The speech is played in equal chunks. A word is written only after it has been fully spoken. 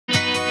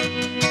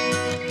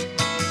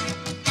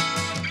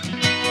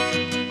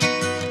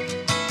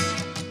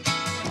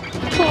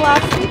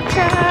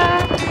Klasika.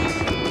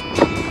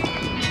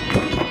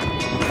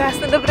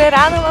 Krásne dobré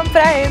ráno vám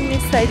prajem. Dnes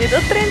sa ide do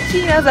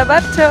Trenčína za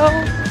barčou.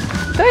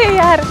 To je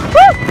jar.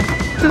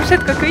 Tu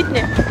všetko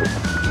kvitne.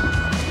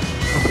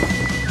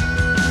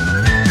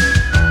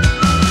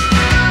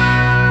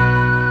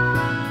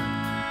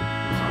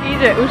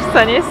 Ide, už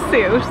sa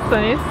nesie.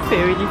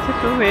 Vidíte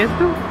tú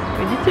hviezdu?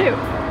 Vidíte ju?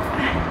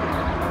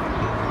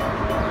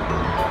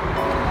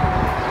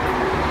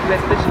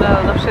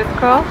 Bezpečná na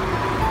všetko.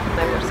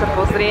 Najmä už sa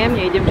pozriem,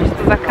 nejdem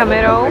čisto za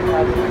kamerou.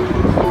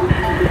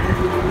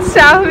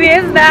 Čau,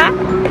 hviezda!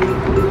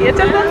 Ja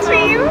ťa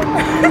točím!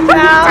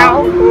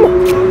 Čau!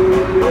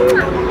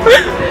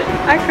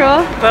 Ako?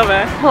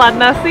 Dobre.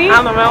 Hladná si?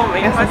 Áno,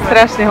 veľmi. Ja som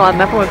strašne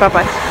hladná, poďme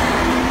papať.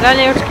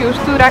 Raňajúčky už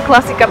túra,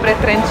 klasika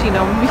pred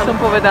Trenčínom, by som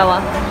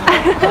povedala.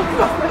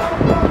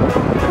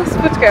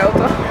 Počkaj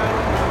auto.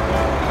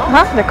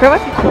 Aha,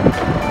 ďakujem.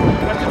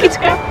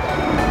 Kička.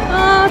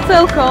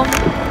 Celkom.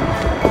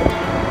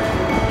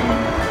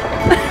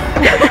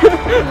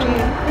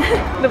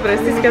 Dobre,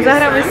 Siska,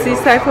 zahráme si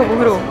sci-fovú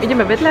hru.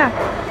 Ideme vedľa?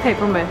 Hej,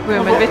 poďme,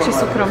 budeme mať väčší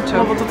súkrom,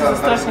 čo? Lebo toto sa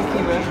strašne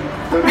chýbe.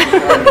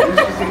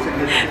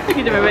 Tak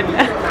ideme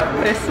vedľa.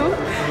 Presun.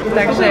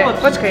 Takže,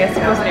 počkaj, ja si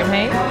pozriem,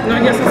 hej? No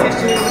ja som si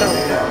ešte nevybrala.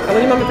 Ale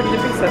nemáme to kde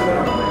písať.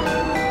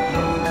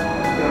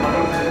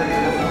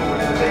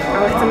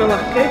 Ale chceme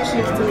ľahké, či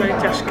chceme aj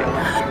ťažké?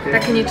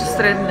 Také niečo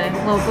stredné,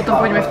 lebo potom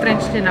pôjdeme v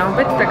Trenčine na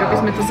obed, tak aby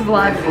sme to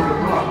zvládli.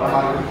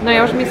 No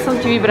ja už som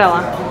ti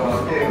vybrala.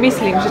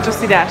 Myslím, že čo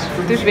si dáš.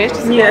 Ty už vieš,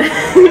 čo si dáš?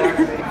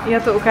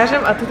 Ja to ukážem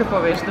a ty to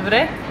povieš,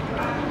 dobre?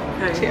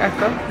 Hej. Či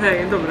ako?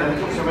 Hej, dobre.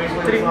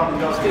 3,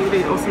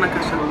 4, 8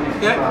 kaša.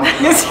 Ja?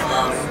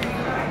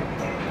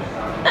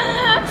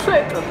 Čo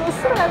je to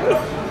dosrady?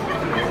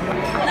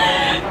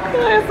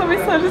 No, ja som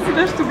myslela, že si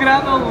dáš tú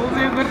granolu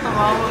z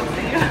jogurtovou.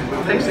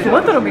 Takže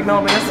zle to robíme,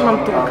 lebo ja si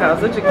mám tu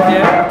ukázať, že kde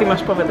a ty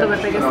máš povedať.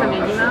 Dobre, tak ja sa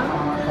nedívam.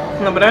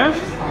 Dobre.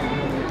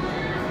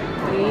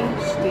 3,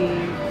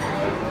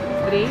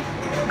 4,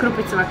 3.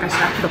 Krupicová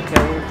kaša.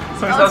 Dokiaľ.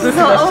 Som myslela, že si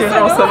dáš tiež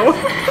osobu.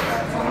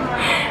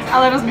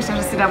 Ale rozmýšľam,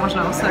 že si dá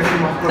možno osobu.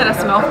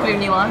 Teraz si ma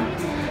ovplyvnila.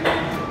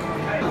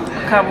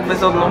 Kávu bez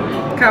odnu.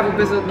 Kávu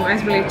bez odnu,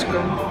 aj s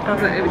mliečkom. A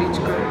za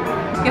evríčkom.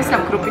 Ja si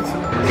dám krupicu.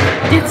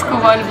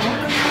 Detskú voľbu.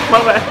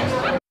 Dobre.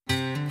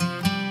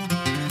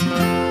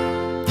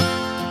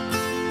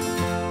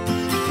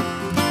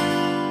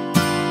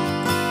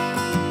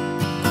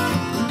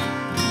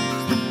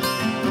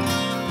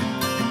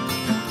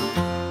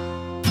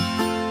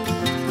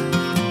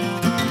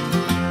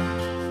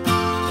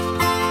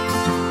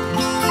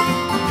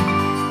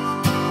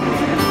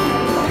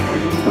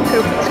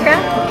 Krupička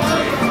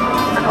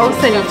a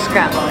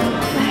ovsenička.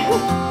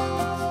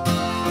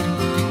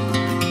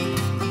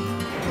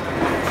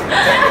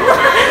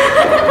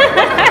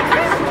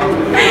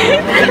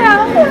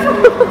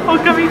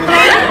 Okamžite.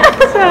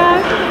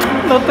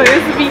 Toto je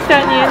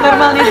zvítanie,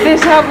 normálne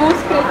déjà vu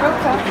spred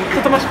roka.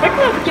 Toto máš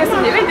pekné? Ja som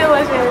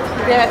nevedela, že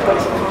ideme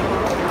točiť.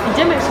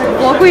 Ideme, však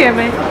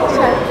vlogujeme.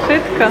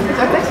 Všetko.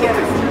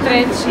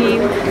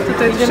 Trenčín,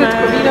 toto je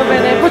všetko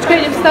vyrobené. Počkaj,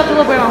 idem stáť,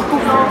 lebo ja mám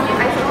kufu.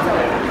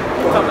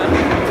 Dobre.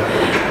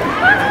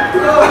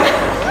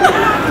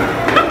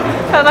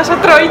 Tá naša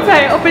trojica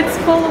je opäť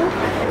spolu.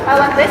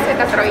 Ale to je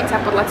Svätá Trojica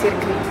podľa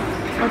cirkvi.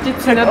 Otec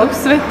Syn a Duch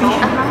Svätý.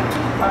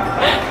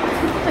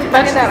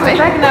 Barča sa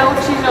tak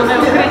naučí o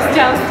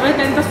kresťanstve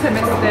tento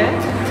semester,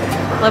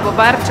 lebo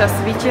Barča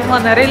si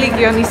vytiahla na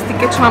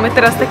religionistike, čo máme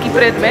teraz taký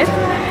predmet,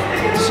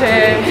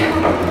 že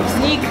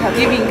vznik a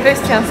vývin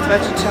kresťanstva,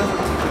 či čo.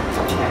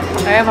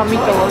 A ja mám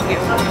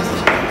mytológiu.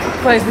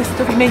 Povedz, sme si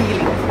to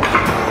vymenili.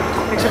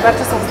 Takže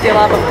Barča sa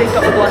vzdeláva v tejto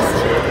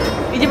oblasti.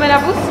 Ideme na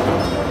bus?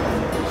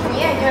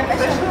 Nie, ideme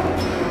pešo.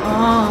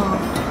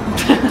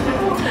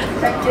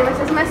 Tak ideme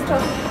cez mesto.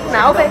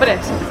 Na obed. Dobre,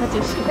 však sa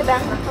teším. Teda.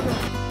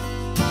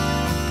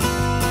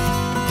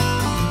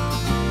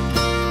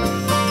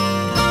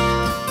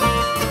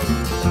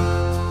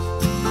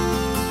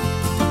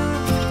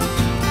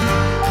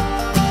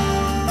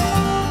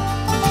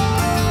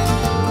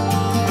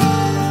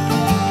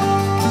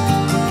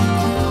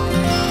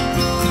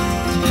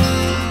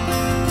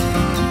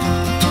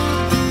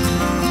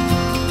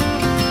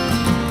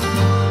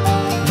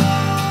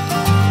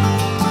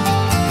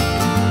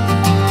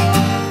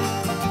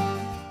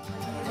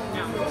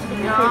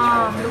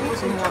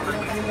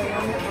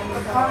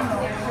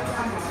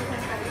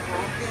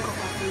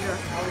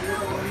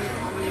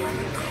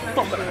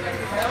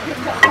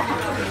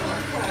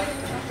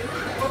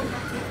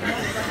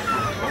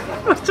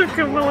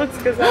 Čaká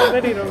malecké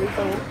zábery robí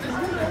tomu.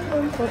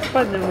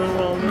 Odpadnem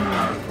normálne.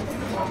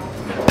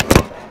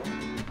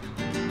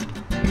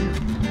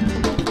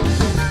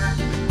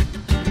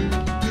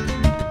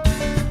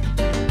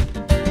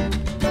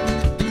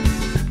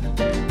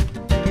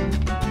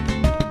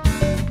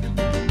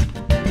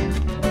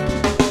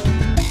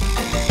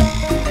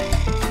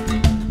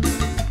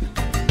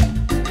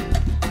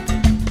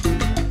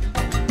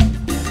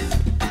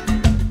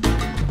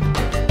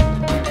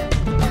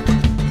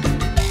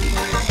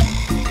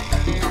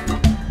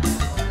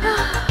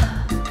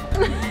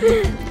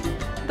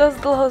 Dosť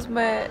dlho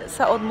sme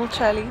sa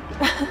odmlčali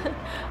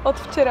od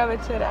včera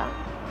večera.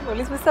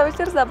 Boli sme sa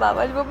večer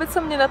zabávať, vôbec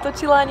som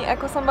nenatočila ani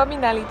ako som babi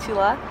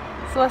naličila.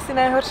 Som asi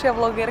najhoršia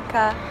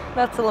vlogerka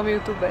na celom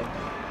YouTube.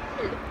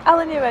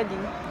 Ale nevadí.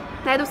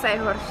 Nájdu sa aj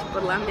horší,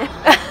 podľa mňa.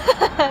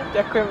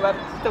 Ďakujem,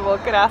 Marti, to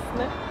bolo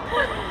krásne.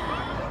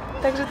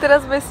 Takže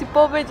teraz sme si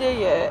po obede,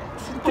 je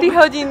 3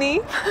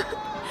 hodiny.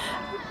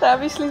 A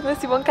vyšli sme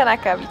si vonka na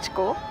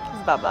kavičku s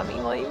babami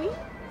mojimi.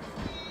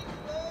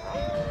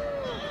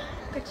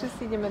 Takže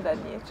si ideme dať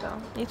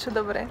niečo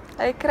dobré.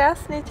 A je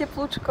krásne,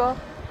 teplúčko.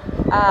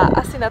 A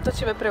asi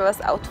natočíme pre vás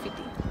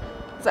outfity.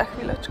 Za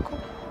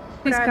chvíľočku.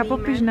 Iska,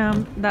 popíš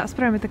nám,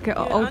 spravíme také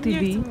OTV. Ja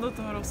nechcem do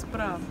toho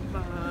rozprávať.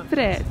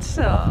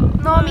 Prečo?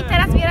 No, my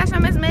teraz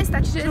vyrážame z mesta,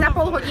 čiže za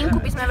pol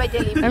hodinku by sme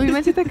vedeli. A vy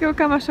máte takého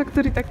kamaša,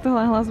 ktorý takto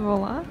hlas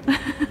volá?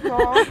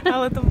 No,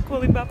 Ale to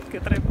kvôli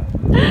babke treba.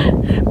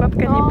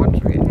 Babka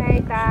nepočuje. hej,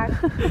 tak.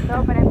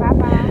 Dobre,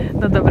 baba.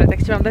 No dobre, tak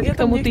čo mám dať Ja k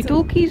tomu tam nechcem-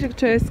 titulky, že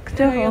čo je z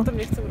čoho? Ja tam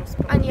nechcem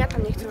rozprávať. Ani ja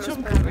tam nechcem Čo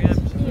rozprávať. poviem?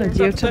 No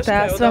dievčatá,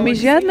 Taška je s vami od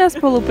žiadna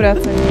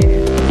spolupráca nie je.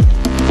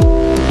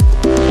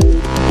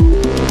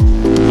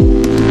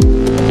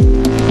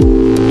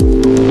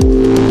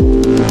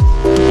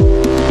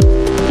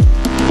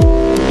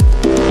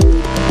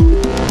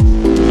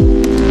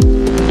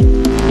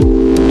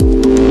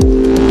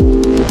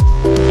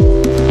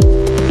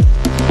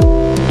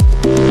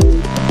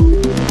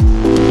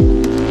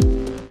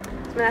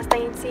 Sme na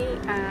stanici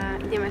a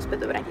ideme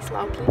späť do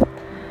Bratislavky.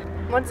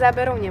 Moc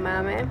záberov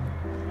nemáme,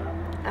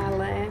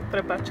 ale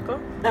Prepáčko.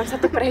 tam sa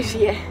to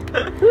prežije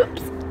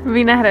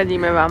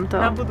Vynahradíme vám to.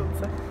 Na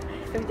budúce.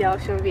 v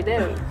ďalšom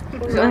videu.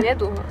 Už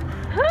onedlho.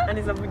 A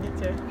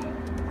nezabudnite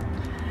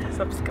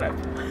subscribe.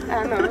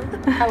 Áno,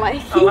 a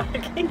lajky. A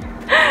lajky.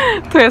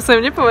 To ja som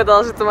im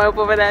nepovedala, že to majú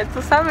povedať.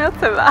 To sami od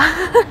seba.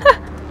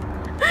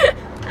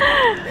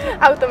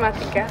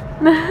 Automatika.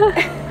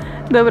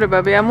 Dobre,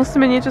 babi, a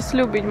musíme niečo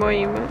sľúbiť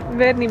mojim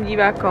verným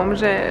divákom,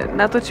 že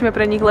natočíme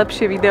pre nich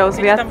lepšie video s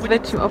Keď tam bude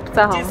väčším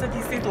obsahom.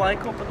 10 000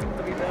 lajkov pod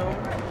týmto videom.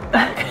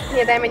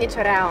 Nie, dajme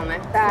niečo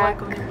reálne. Tak.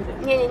 Lajkov nebude.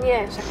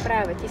 Nie, však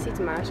práve 1000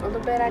 máš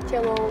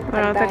odoberateľov, tak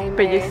No, tak dajme...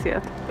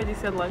 50.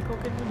 50 lajkov,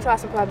 keď bude. Chcela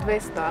som povedať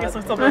 200, ale... Ja som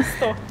chcela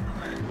 100.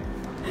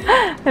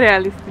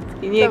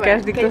 Realisticky, nie Dobre,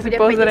 každý, keď kto si bude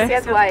pozrie.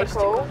 50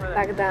 lajkov,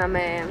 tak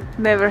dáme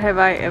Never have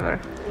I ever.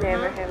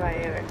 Never have I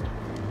ever.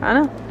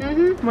 Áno?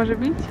 Mhm, Môže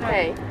byť?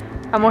 hej.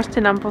 A môžete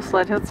nám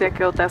poslať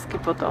hociaké otázky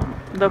potom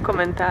do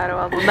komentárov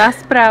alebo na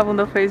správu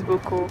do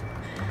Facebooku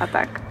a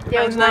tak. Kde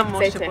Aj už nám len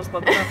môžete chcete.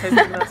 poslať na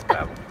Facebook na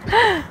správu.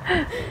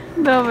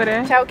 Dobre.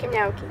 Čauky,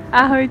 mňauky.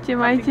 Ahojte,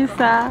 majte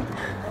sa.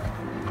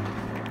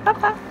 Pa,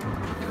 pa.